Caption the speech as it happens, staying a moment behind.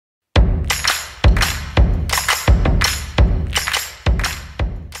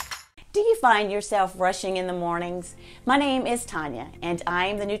find yourself rushing in the mornings? My name is Tanya, and I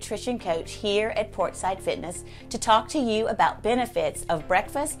am the nutrition coach here at Portside Fitness to talk to you about benefits of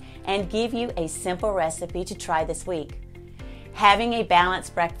breakfast and give you a simple recipe to try this week. Having a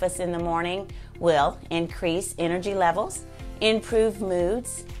balanced breakfast in the morning will increase energy levels, improve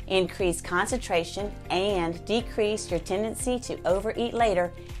moods, increase concentration, and decrease your tendency to overeat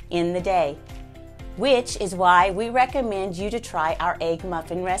later in the day. Which is why we recommend you to try our egg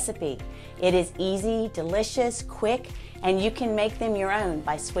muffin recipe. It is easy, delicious, quick, and you can make them your own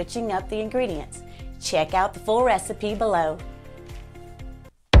by switching up the ingredients. Check out the full recipe below.